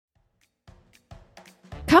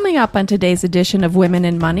Coming up on today's edition of Women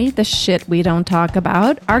in Money, the shit we don't talk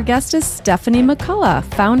about, our guest is Stephanie McCullough,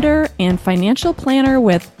 founder and financial planner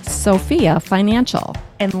with Sophia Financial.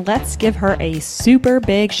 And let's give her a super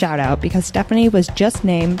big shout out because Stephanie was just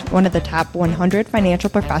named one of the top 100 financial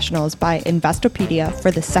professionals by Investopedia for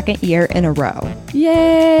the second year in a row.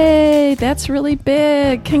 Yay! That's really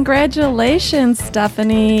big. Congratulations,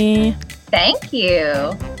 Stephanie. Thank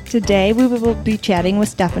you. Today, we will be chatting with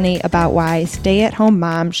Stephanie about why stay-at-home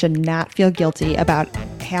moms should not feel guilty about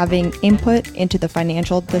having input into the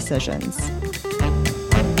financial decisions.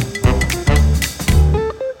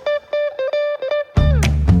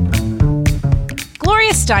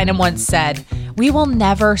 Gloria Steinem once said, "We will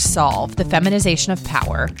never solve the feminization of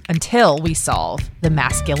power until we solve the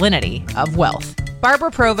masculinity of wealth."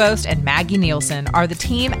 Barbara Provost and Maggie Nielsen are the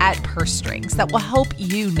team at Purse Strings that will help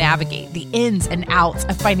you navigate the ins and outs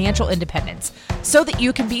of financial independence so that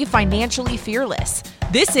you can be financially fearless.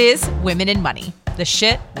 This is Women in Money, the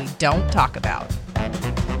shit we don't talk about.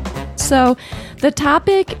 So the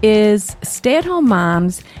topic is stay-at-home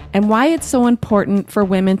moms and why it's so important for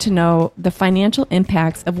women to know the financial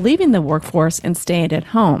impacts of leaving the workforce and staying at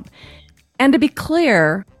home. And to be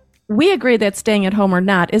clear, we agree that staying at home or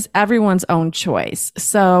not is everyone's own choice.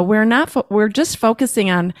 So we're just focusing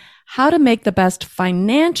on how to make the best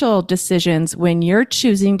financial decisions when you're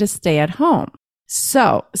choosing to stay at home.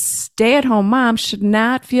 So stay-at-home moms should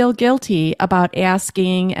not feel guilty about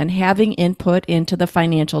asking and having input into the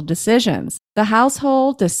financial decisions. The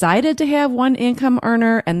household decided to have one income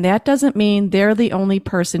earner, and that doesn't mean they're the only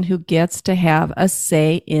person who gets to have a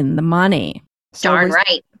say in the money. Darn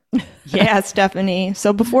right. Yeah, Stephanie.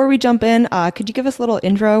 So before we jump in, could you give us a little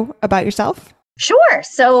intro about yourself? Sure.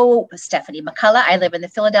 So Stephanie McCullough, I live in the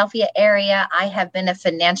Philadelphia area. I have been a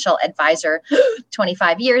financial advisor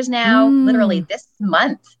 25 years now, literally this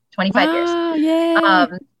month, 25 years. Yay.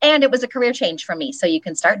 And it was a career change for me. So you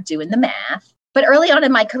can start doing the math. But early on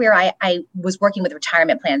in my career, I was working with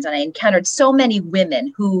retirement plans, and I encountered so many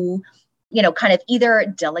women who, kind of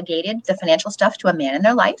either delegated the financial stuff to a man in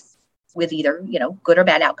their life with either, good or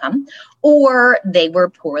bad outcome, or they were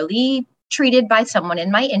poorly treated by someone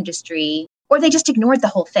in my industry, or they just ignored the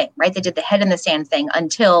whole thing, right? They did the head in the sand thing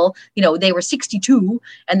until, they were 62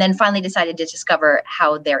 and then finally decided to discover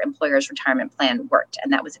how their employer's retirement plan worked.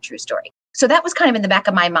 And that was a true story. So that was kind of in the back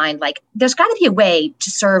of my mind, like, there's got to be a way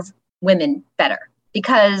to serve women better,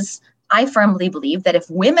 because I firmly believe that if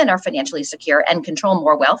women are financially secure and control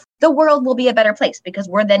more wealth, the world will be a better place, because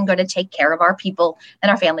we're then going to take care of our people and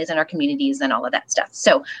our families and our communities and all of that stuff.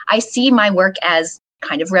 So I see my work as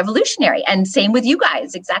kind of revolutionary, and same with you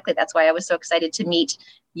guys. Exactly. That's why I was so excited to meet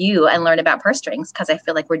you and learn about Purse Strings, because I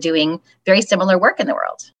feel like we're doing very similar work in the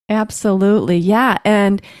world. Absolutely. Yeah.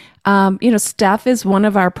 And Steph is one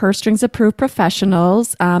of our Purse Strings approved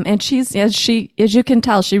professionals. And she's, as you can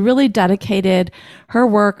tell, she really dedicated her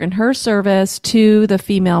work and her service to the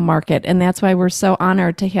female market. And that's why we're so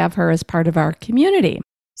honored to have her as part of our community.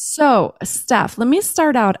 So, Steph, let me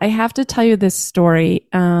start out. I have to tell you this story.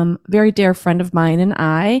 Very dear friend of mine and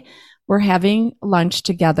I were having lunch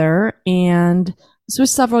together, and this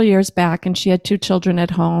was several years back, and she had 2 children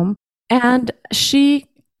at home, and she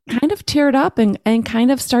kind of teared up and kind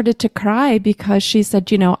of started to cry because she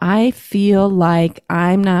said, I feel like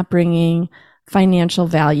I'm not bringing financial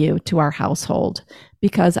value to our household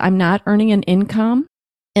because I'm not earning an income.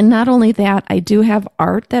 And not only that, I do have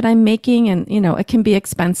art that I'm making, and, it can be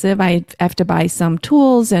expensive. I have to buy some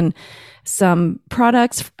tools and some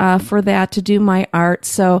products for that to do my art.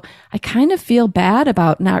 So I kind of feel bad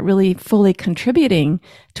about not really fully contributing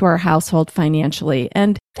to our household financially.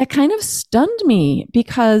 And that kind of stunned me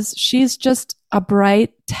because she's just a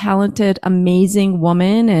bright, talented, amazing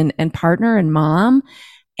woman and partner and mom.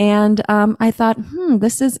 And I thought,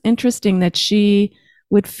 this is interesting that she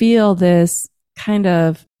would feel this kind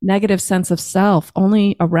of negative sense of self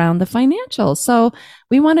only around the financials. So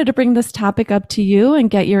we wanted to bring this topic up to you and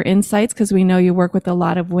get your insights, because we know you work with a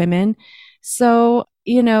lot of women. So,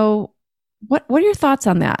 what are your thoughts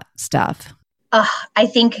on that, Steph? I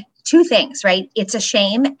think 2 things, right? It's a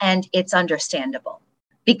shame and it's understandable,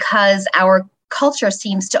 because our culture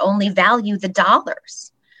seems to only value the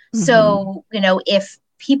dollars. Mm-hmm. So, if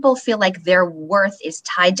people feel like their worth is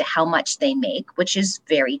tied to how much they make, which is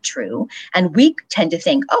very true. And we tend to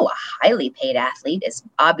think, a highly paid athlete is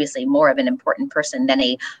obviously more of an important person than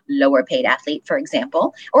a lower paid athlete, for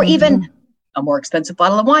example, or even a more expensive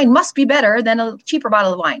bottle of wine must be better than a cheaper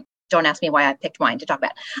bottle of wine. Don't ask me why I picked wine to talk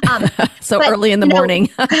about. So early in the morning.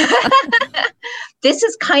 This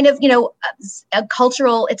is kind of, it's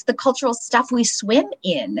the cultural stuff we swim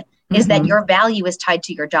in. is that your value is tied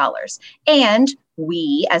to your dollars. And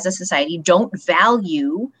we as a society don't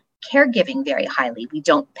value caregiving very highly. We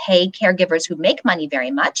don't pay caregivers who make money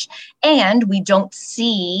very much. And we don't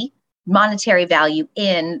see monetary value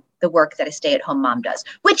in the work that a stay-at-home mom does,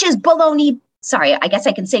 which is baloney. Sorry, I guess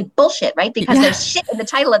I can say bullshit, right? Because there's shit in the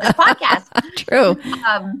title of this podcast. True.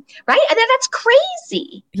 Right? And then that's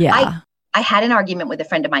crazy. Yeah. I had an argument with a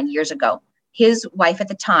friend of mine years ago. His wife at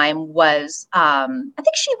the time was, I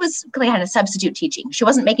think she was kind of substitute teaching. She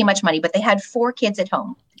wasn't making much money, but they had 4 kids at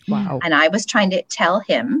home. Wow. And I was trying to tell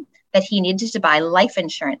him that he needed to buy life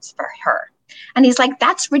insurance for her. And he's like,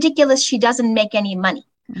 that's ridiculous. She doesn't make any money.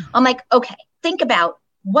 I'm like, okay, think about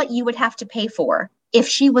what you would have to pay for if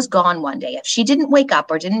she was gone one day, if she didn't wake up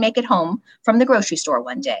or didn't make it home from the grocery store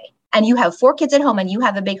one day, and you have 4 kids at home and you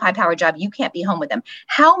have a big high-powered job, you can't be home with them.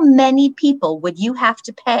 How many people would you have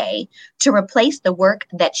to pay to replace the work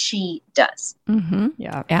that she does?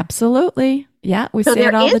 Yeah, absolutely. Yeah, we say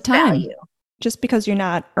it all the time. Value. Just because you're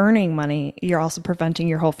not earning money, you're also preventing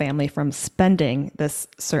your whole family from spending this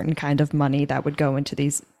certain kind of money that would go into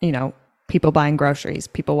these, people buying groceries,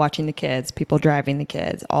 people watching the kids, people driving the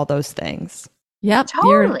kids, all those things. Yep.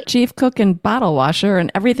 Totally. You're chief cook and bottle washer and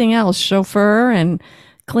everything else, chauffeur and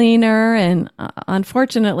cleaner. And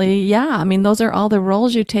unfortunately, those are all the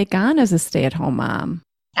roles you take on as a stay-at-home mom.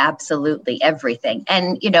 Absolutely. Everything.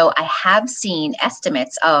 And, I have seen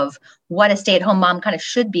estimates of what a stay-at-home mom kind of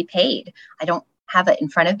should be paid. I don't have it in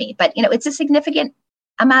front of me, but, it's a significant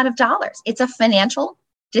amount of dollars. It's a financial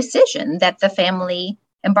decision that the family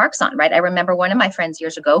embarks on, right? I remember one of my friends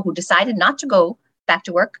years ago who decided not to go back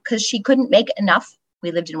to work because she couldn't make enough.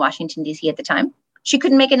 We lived in Washington, D.C. at the time. She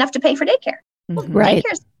couldn't make enough to pay for daycare. Well, right.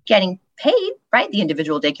 Daycare's getting paid, right? The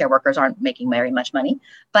individual daycare workers aren't making very much money,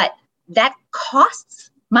 but that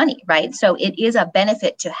costs money, right? So it is a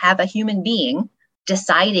benefit to have a human being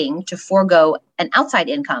deciding to forego an outside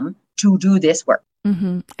income to do this work.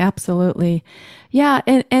 Absolutely. Yeah.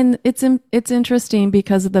 And it's interesting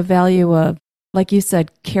because of the value of, like you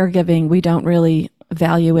said, caregiving. We don't really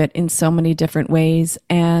value it in so many different ways.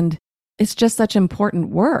 And it's just such important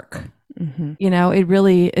work. It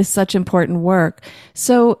really is such important work.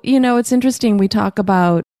 So, it's interesting. We talk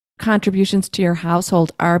about contributions to your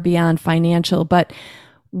household are beyond financial, but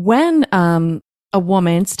when a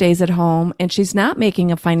woman stays at home and she's not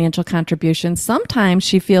making a financial contribution, sometimes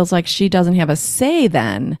she feels like she doesn't have a say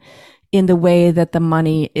then in the way that the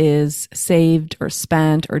money is saved or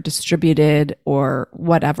spent or distributed or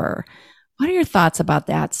whatever. What are your thoughts about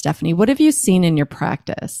that, Stephanie? What have you seen in your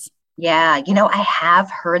practice? Yeah, I have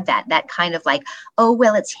heard that kind of like, oh,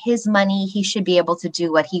 well, it's his money. He should be able to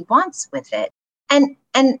do what he wants with it. And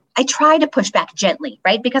I try to push back gently,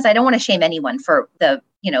 right? Because I don't want to shame anyone for the,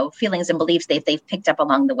 feelings and beliefs they've picked up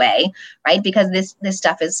along the way, right? Because this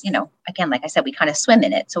stuff is, again, like I said, we kind of swim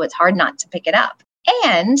in it. So it's hard not to pick it up.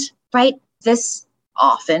 And, right, this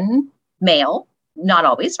often male, not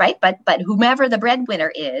always, right? But whomever the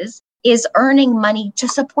breadwinner is earning money to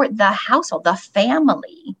support the household, the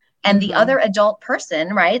family. And the other adult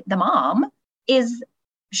person, right, the mom,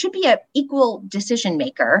 should be an equal decision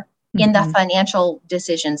maker in the financial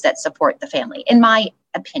decisions that support the family, in my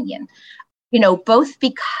opinion. Both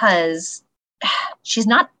because she's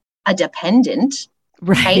not a dependent,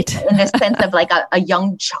 right? In the sense of like a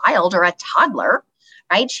young child or a toddler,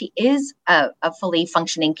 right? She is a fully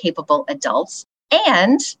functioning, capable adult.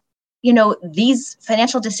 And these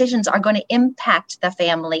financial decisions are going to impact the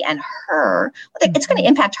family and her. It's going to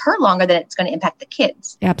impact her longer than it's going to impact the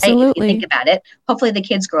kids. Absolutely. Right? If you think about it. Hopefully the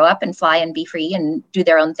kids grow up and fly and be free and do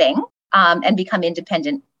their own thing and become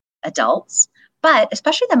independent adults. But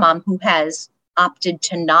especially the mom who has opted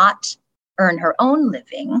to not earn her own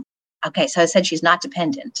living. Okay, so I said she's not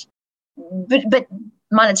dependent. But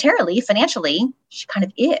monetarily, financially, she kind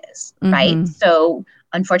of is, right? So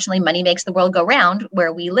unfortunately, money makes the world go round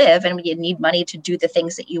where we live, and you need money to do the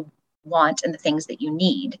things that you want and the things that you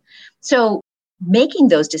need. So making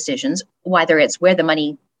those decisions, whether it's where the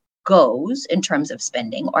money goes in terms of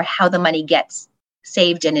spending or how the money gets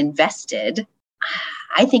saved and invested,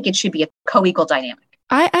 I think it should be a co-equal dynamic.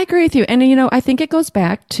 I agree with you. And, I think it goes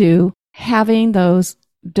back to having those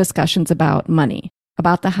discussions about money,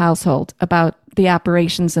 about the household, about the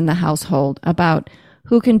operations in the household, about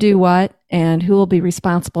who can do what and who will be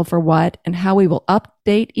responsible for what and how we will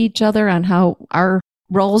update each other on how our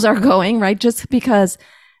roles are going, right? Just because,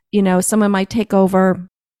 someone might take over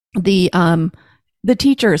the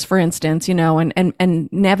teachers, for instance, and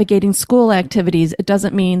navigating school activities, it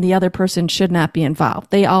doesn't mean the other person should not be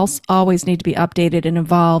involved. They always need to be updated and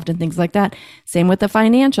involved and things like that. Same with the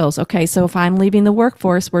financials. Okay, so if I'm leaving the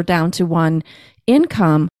workforce, we're down to one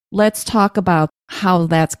income. let's talk about how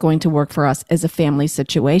that's going to work for us as a family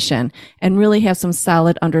situation and really have some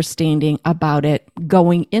solid understanding about it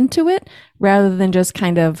going into it rather than just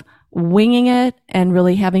kind of winging it and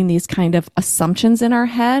really having these kind of assumptions in our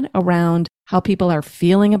head around how people are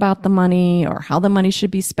feeling about the money or how the money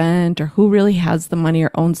should be spent or who really has the money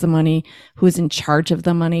or owns the money, who's in charge of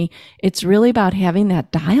the money. It's really about having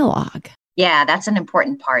that dialogue. Yeah, that's an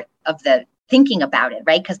important part of the thinking about it,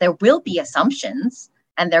 right? Because there will be assumptions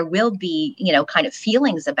and there will be, kind of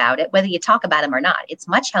feelings about it, whether you talk about them or not. It's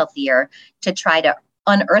much healthier to try to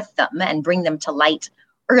unearth them and bring them to light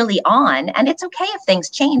early on. And it's okay if things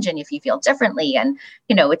change and if you feel differently. And,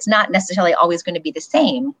 it's not necessarily always going to be the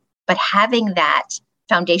same. But having that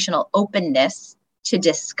foundational openness to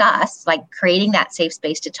discuss, like creating that safe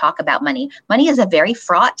space to talk about money. Money is a very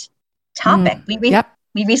fraught topic.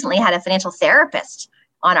 We recently had a financial therapist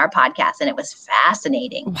on our podcast, and it was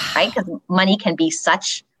fascinating, right? Because money can be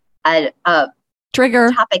such a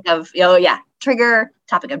trigger topic of,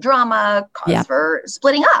 topic of drama, cause for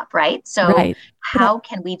splitting up, right? So how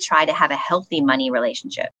can we try to have a healthy money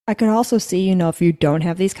relationship? I could also see, if you don't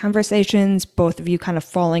have these conversations, both of you kind of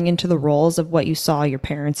falling into the roles of what you saw your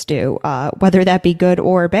parents do, whether that be good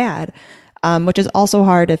or bad, which is also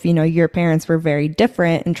hard if, your parents were very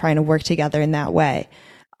different and trying to work together in that way.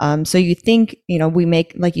 So you think, we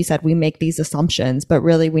make, like you said, we make these assumptions, but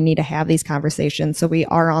really we need to have these conversations so we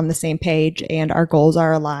are on the same page and our goals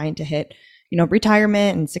are aligned to hit,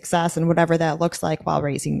 retirement and success and whatever that looks like while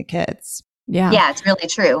raising the kids. Yeah, it's really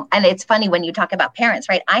true. And it's funny when you talk about parents,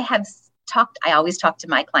 right? I always talk to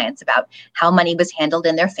my clients about how money was handled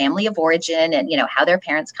in their family of origin and, how their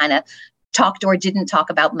parents kind of talked or didn't talk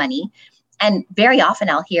about money. And very often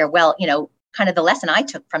I'll hear, well, kind of the lesson I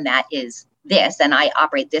took from that is this, and I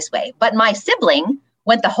operate this way. But my sibling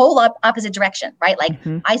went the whole opposite direction, right? Like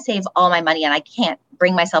I save all my money and I can't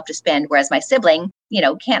bring myself to spend, whereas my sibling,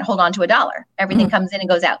 can't hold on to $1. Everything comes in and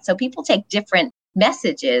goes out. So people take different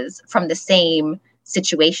messages from the same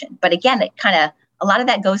situation. But again, a lot of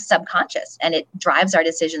that goes subconscious and it drives our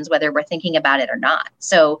decisions, whether we're thinking about it or not.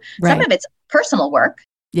 So some of it's personal work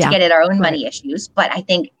to get at our own money issues. But I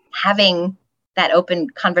think having that open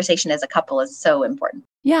conversation as a couple is so important.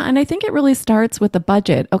 Yeah. And I think it really starts with the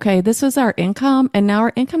budget. Okay, this is our income and now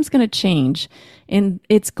our income's going to change and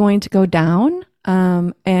it's going to go down.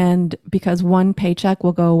 And because one paycheck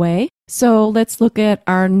will go away. So let's look at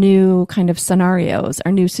our new kind of scenarios,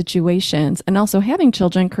 our new situations, and also having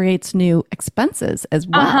children creates new expenses as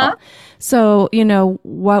well. So,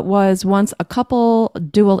 what was once a couple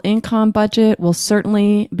dual income budget will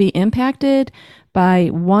certainly be impacted by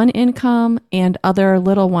one income and other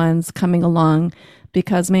little ones coming along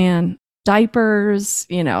because, man, diapers,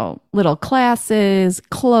 little classes,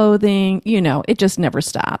 clothing, it just never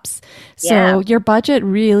stops. So your budget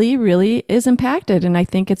really, really is impacted. And I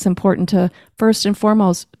think it's important to first and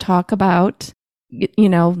foremost talk about,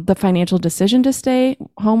 the financial decision to stay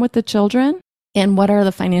home with the children and what are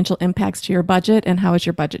the financial impacts to your budget and how has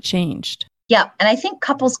your budget changed? Yeah. And I think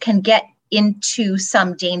couples can get into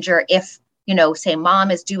some danger if, say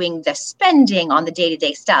mom is doing the spending on the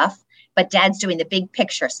day-to-day stuff, but dad's doing the big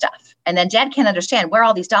picture stuff. And then dad can't understand where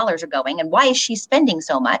all these dollars are going and why is she spending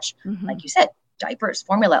so much? Like you said, diapers,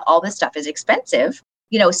 formula, all this stuff is expensive.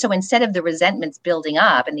 So instead of the resentments building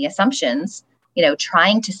up and the assumptions,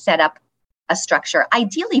 trying to set up a structure,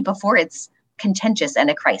 ideally before it's contentious and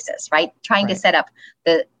a crisis, right? Trying to set up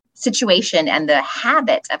the situation and the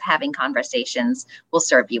habit of having conversations will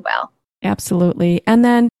serve you well. Absolutely. And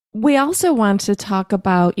then we also want to talk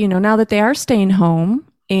about, now that they are staying home,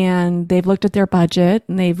 and they've looked at their budget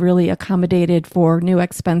and they've really accommodated for new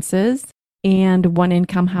expenses and one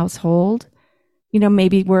income household,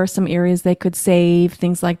 maybe where some areas they could save,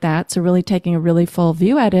 things like that. So really taking a really full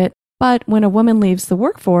view at it. But when a woman leaves the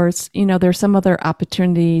workforce, there's some other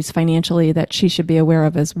opportunities financially that she should be aware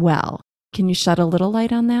of as well. Can you shed a little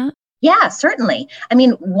light on that? Yeah, certainly. I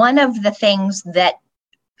mean, one of the things that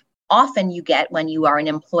often you get when you are an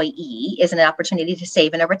employee is an opportunity to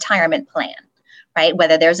save in a retirement plan. Right?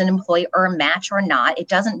 Whether there's an employer match or not, it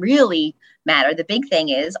doesn't really matter. The big thing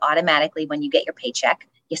is automatically when you get your paycheck,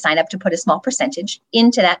 you sign up to put a small percentage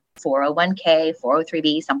into that 401k,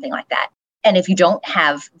 403b, something like that. And if you don't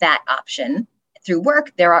have that option through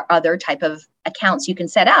work, there are other type of accounts you can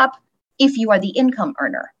set up if you are the income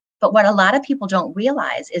earner. But what a lot of people don't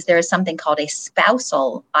realize is there is something called a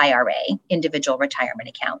spousal IRA, individual retirement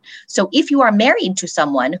account. So if you are married to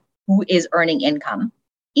someone who is earning income,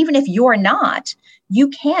 even if you're not, you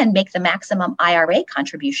can make the maximum IRA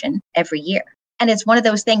contribution every year. And it's one of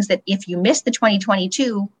those things that if you miss the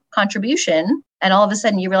 2022 contribution and all of a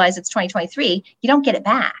sudden you realize it's 2023, you don't get it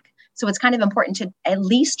back. So it's kind of important to at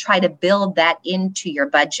least try to build that into your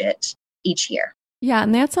budget each year. Yeah,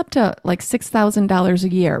 and that's up to like $6,000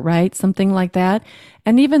 a year, right? Something like that.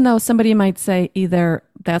 And even though somebody might say either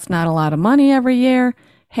that's not a lot of money every year,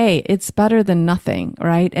 hey, it's better than nothing,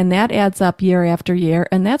 right? And that adds up year after year,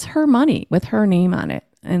 and that's her money with her name on it.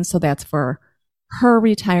 And so that's for her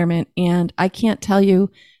retirement. And I can't tell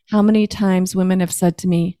you how many times women have said to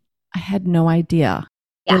me, I had no idea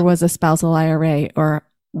there was a spousal IRA, or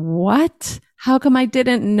what? How come I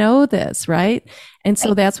didn't know this, right? And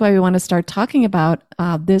so that's why we want to start talking about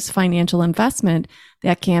this financial investment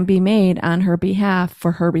that can be made on her behalf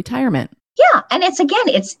for her retirement. Yeah. And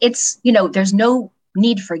it's, there's no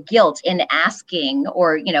need for guilt in asking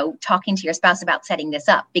or, talking to your spouse about setting this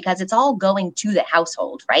up, because it's all going to the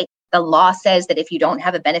household, right? The law says that if you don't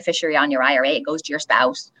have a beneficiary on your IRA, it goes to your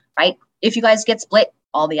spouse, right? If you guys get split,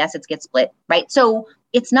 all the assets get split, right? So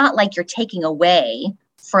it's not like you're taking away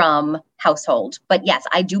from household. But yes,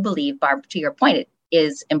 I do believe, Barb, to your point, it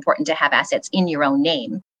is important to have assets in your own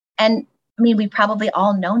name. And I mean, we've probably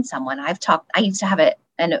all known someone. I used to have a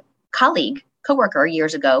coworker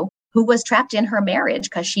years ago who was trapped in her marriage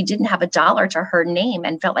because she didn't have a dollar to her name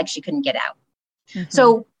and felt like she couldn't get out. Mm-hmm.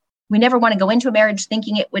 So we never want to go into a marriage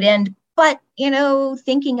thinking it would end, but,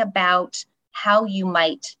 thinking about how you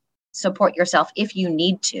might support yourself if you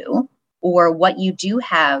need to, or what you do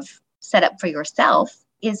have set up for yourself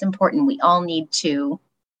is important. We all need to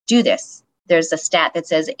do this. There's a stat that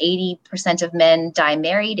says 80% of men die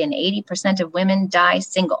married and 80% of women die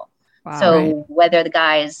single. Wow, so whether the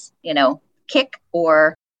guys, kick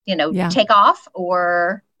or, take off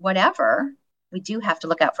or whatever, we do have to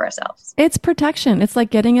look out for ourselves. It's protection. It's like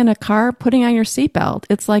getting in a car, putting on your seatbelt.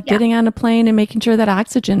 It's like getting on a plane and making sure that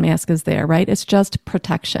oxygen mask is there, right? It's just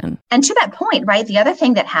protection. And to that point, right, the other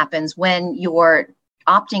thing that happens when you're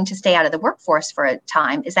opting to stay out of the workforce for a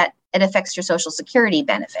time is that it affects your Social Security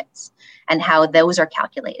benefits and how those are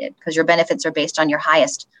calculated, because your benefits are based on your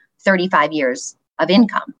highest 35 years of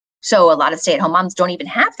income. So a lot of stay-at-home moms don't even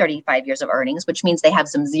have 35 years of earnings, which means they have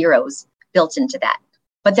some zeros built into that.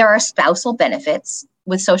 But there are spousal benefits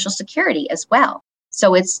with Social Security as well.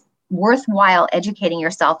 So it's worthwhile educating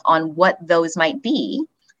yourself on what those might be.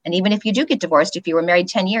 And even if you do get divorced, if you were married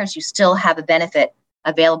 10 years, you still have a benefit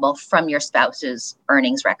available from your spouse's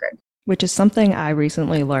earnings record. Which is something I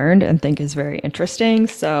recently learned and think is very interesting.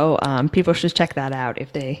 So people should check that out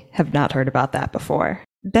if they have not heard about that before.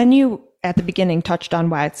 Then you, at the beginning, touched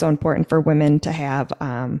on why it's so important for women to have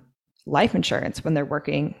life insurance when they're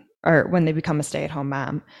working or when they become a stay-at-home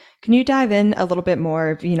mom. Can you dive in a little bit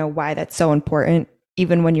more of, why that's so important,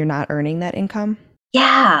 even when you're not earning that income?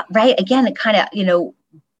 Yeah, right. Again, it kind of,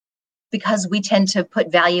 because we tend to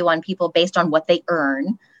put value on people based on what they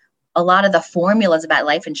earn. A lot of the formulas about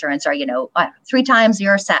life insurance are, 3 times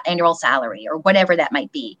your annual salary or whatever that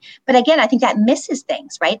might be. But again, I think that misses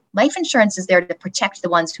things, right? Life insurance is there to protect the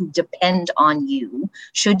ones who depend on you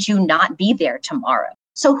should you not be there tomorrow.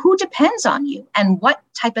 So who depends on you, and what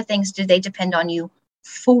type of things do they depend on you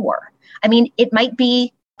for? I mean, it might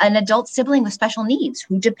be an adult sibling with special needs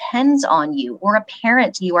who depends on you, or a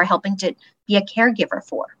parent you are helping to be a caregiver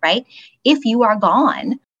for, right? If you are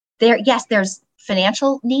gone, there's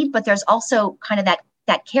financial need, but there's also kind of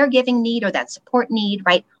that caregiving need or that support need,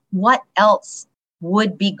 right? What else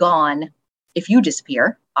would be gone if you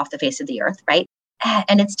disappear off the face of the earth, right?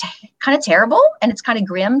 And it's kind of terrible, and it's kind of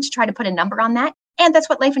grim to try to put a number on that. And that's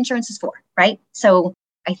what life insurance is for, right? So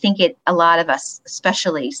I think a lot of us,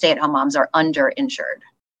 especially stay-at-home moms, are underinsured.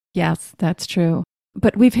 Yes, that's true.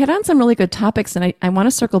 But we've hit on some really good topics, and I want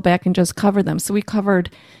to circle back and just cover them. So we covered,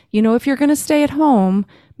 if you're going to stay at home,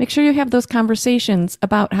 make sure you have those conversations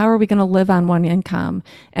about how are we going to live on one income,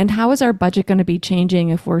 and how is our budget going to be changing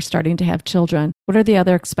if we're starting to have children? What are the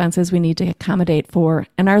other expenses we need to accommodate for?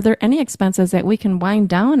 And are there any expenses that we can wind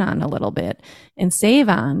down on a little bit and save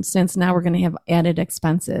on, since now we're going to have added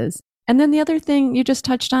expenses? And then the other thing, you just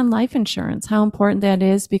touched on life insurance, how important that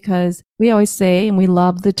is, because we always say, and we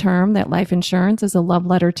love the term, that life insurance is a love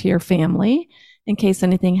letter to your family. In case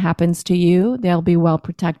anything happens to you, they'll be well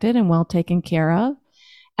protected and well taken care of.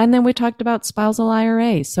 And then we talked about spousal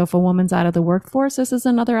IRA. So if a woman's out of the workforce, this is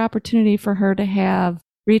another opportunity for her to have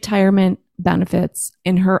retirement benefits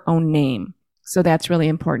in her own name. So that's really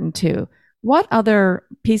important too. What other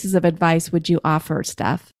pieces of advice would you offer,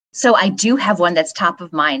 Steph? So I do have one that's top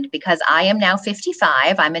of mind, because I am now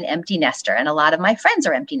 55. I'm an empty nester, and a lot of my friends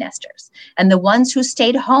are empty nesters. And the ones who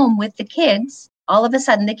stayed home with the kids, all of a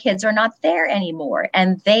sudden the kids are not there anymore,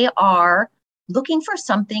 and they are looking for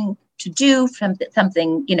something to do,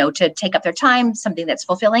 something, to take up their time, something that's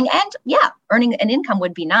fulfilling. And yeah, earning an income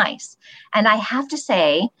would be nice. And I have to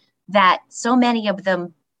say that so many of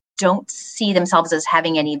them don't see themselves as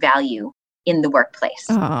having any value in the workplace.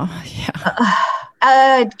 Oh,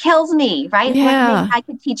 yeah. It kills me, right? Yeah. Maybe I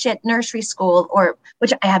could teach at nursery school,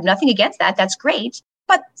 which I have nothing against that. That's great.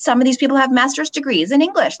 But some of these people have master's degrees in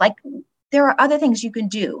English. Like, there are other things you can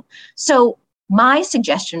do. So my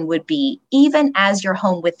suggestion would be, even as you're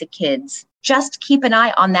home with the kids, just keep an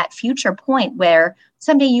eye on that future point where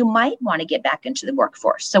someday you might want to get back into the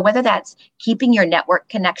workforce. So whether that's keeping your network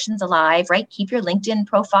connections alive, right? Keep your LinkedIn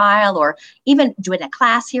profile, or even doing a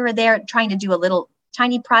class here or there, trying to do a little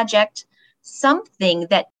tiny project, something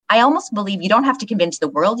that I almost believe you don't have to convince the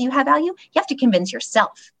world you have value. You have to convince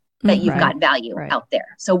yourself that you've got value out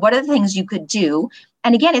there. So what are the things you could do?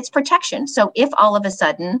 And again, it's protection. So if all of a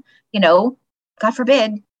sudden, God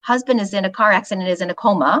forbid, husband is in a car accident, is in a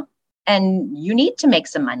coma, and you need to make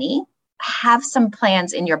some money, have some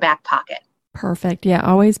plans in your back pocket. Perfect. Yeah.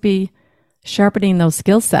 Always be sharpening those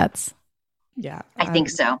skill sets. Yeah. I think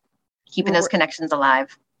so. Keeping those connections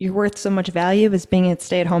alive. You're worth so much value as being a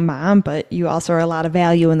stay-at-home mom, but you also are a lot of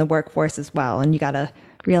value in the workforce as well. And you got to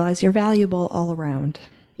realize you're valuable all around.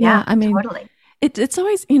 Yeah. I mean, totally. It's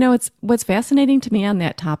always, it's what's fascinating to me on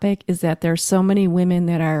that topic is that there's so many women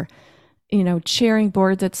that are, chairing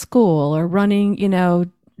boards at school or running,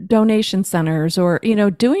 donation centers or,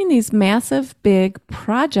 doing these massive, big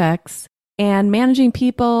projects and managing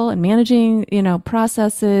people and managing,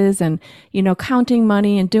 processes and, counting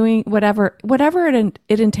money and doing whatever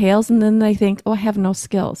it entails. And then they think, oh, I have no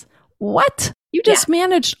skills. What? You just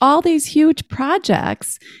managed all these huge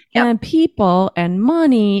projects and people and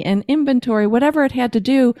money and inventory, whatever it had to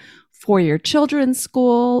do for your children's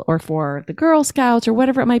school or for the Girl Scouts or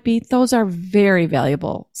whatever it might be. Those are very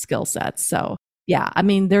valuable skill sets. So yeah, I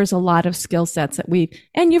mean, there's a lot of skill sets that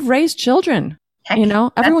and you've raised children,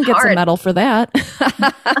 everyone gets a medal for that.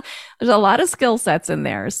 There's a lot of skill sets in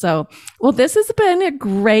there. So, well, this has been a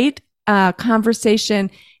great conversation.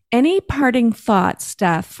 Any parting thoughts,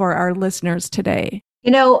 Steph, for our listeners today?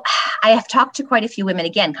 I have talked to quite a few women,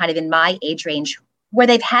 again, kind of in my age range, where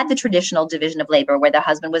they've had the traditional division of labor, where the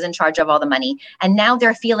husband was in charge of all the money. And now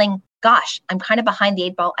they're feeling, gosh, I'm kind of behind the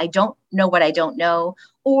 8 ball. I don't know what I don't know.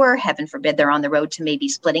 Or heaven forbid, they're on the road to maybe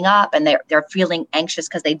splitting up and they're feeling anxious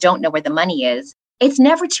because they don't know where the money is. It's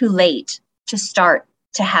never too late to start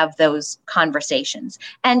to have those conversations.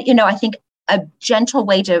 And, I think a gentle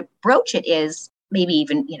way to broach it is, maybe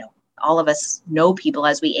even, all of us know people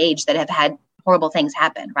as we age that have had horrible things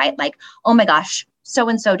happen, right? Like, oh my gosh,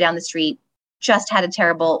 so-and-so down the street just had a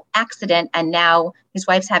terrible accident and now his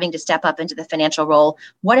wife's having to step up into the financial role.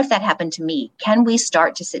 What if that happened to me? Can we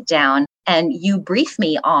start to sit down and you brief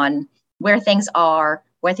me on where things are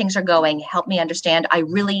going, help me understand.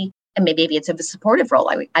 And maybe it's a supportive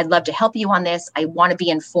role. I'd love to help you on this. I want to be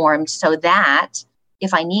informed so that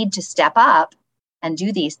if I need to step up and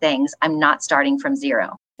do these things, I'm not starting from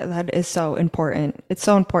zero. That is so important. It's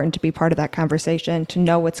so important to be part of that conversation, to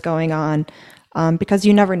know what's going on, because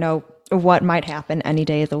you never know what might happen any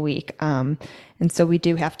day of the week. And so we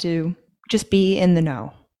do have to just be in the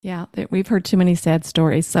know. Yeah, we've heard too many sad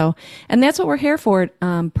stories. So, and that's what we're here for,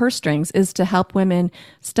 Purse Strings, is to help women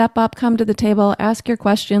step up, come to the table, ask your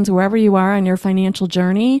questions wherever you are on your financial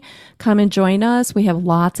journey. Come and join us. We have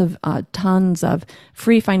lots of, tons of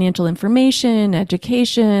free financial information,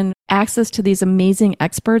 education, access to these amazing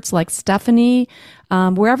experts like Stephanie,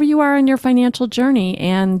 wherever you are in your financial journey.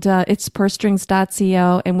 And it's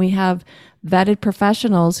pursestrings.co. And we have vetted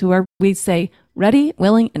professionals who are, we say, ready,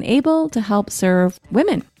 willing, and able to help serve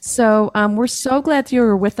women. So we're so glad you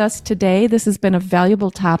were with us today. This has been a valuable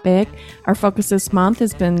topic. Our focus this month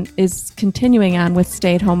is continuing on with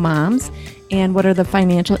stay-at-home moms and what are the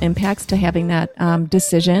financial impacts to having that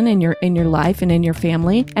decision in your life and in your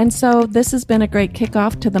family. And so this has been a great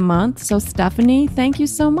kickoff to the month. So Stephanie, thank you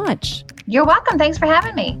so much. You're welcome. Thanks for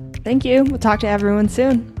having me. Thank you. We'll talk to everyone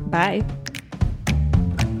soon. Bye.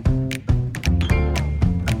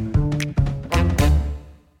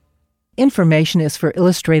 Information is for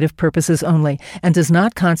illustrative purposes only and does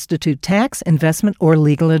not constitute tax, investment, or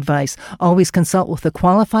legal advice. Always consult with a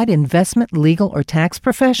qualified investment, legal, or tax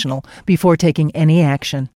professional before taking any action.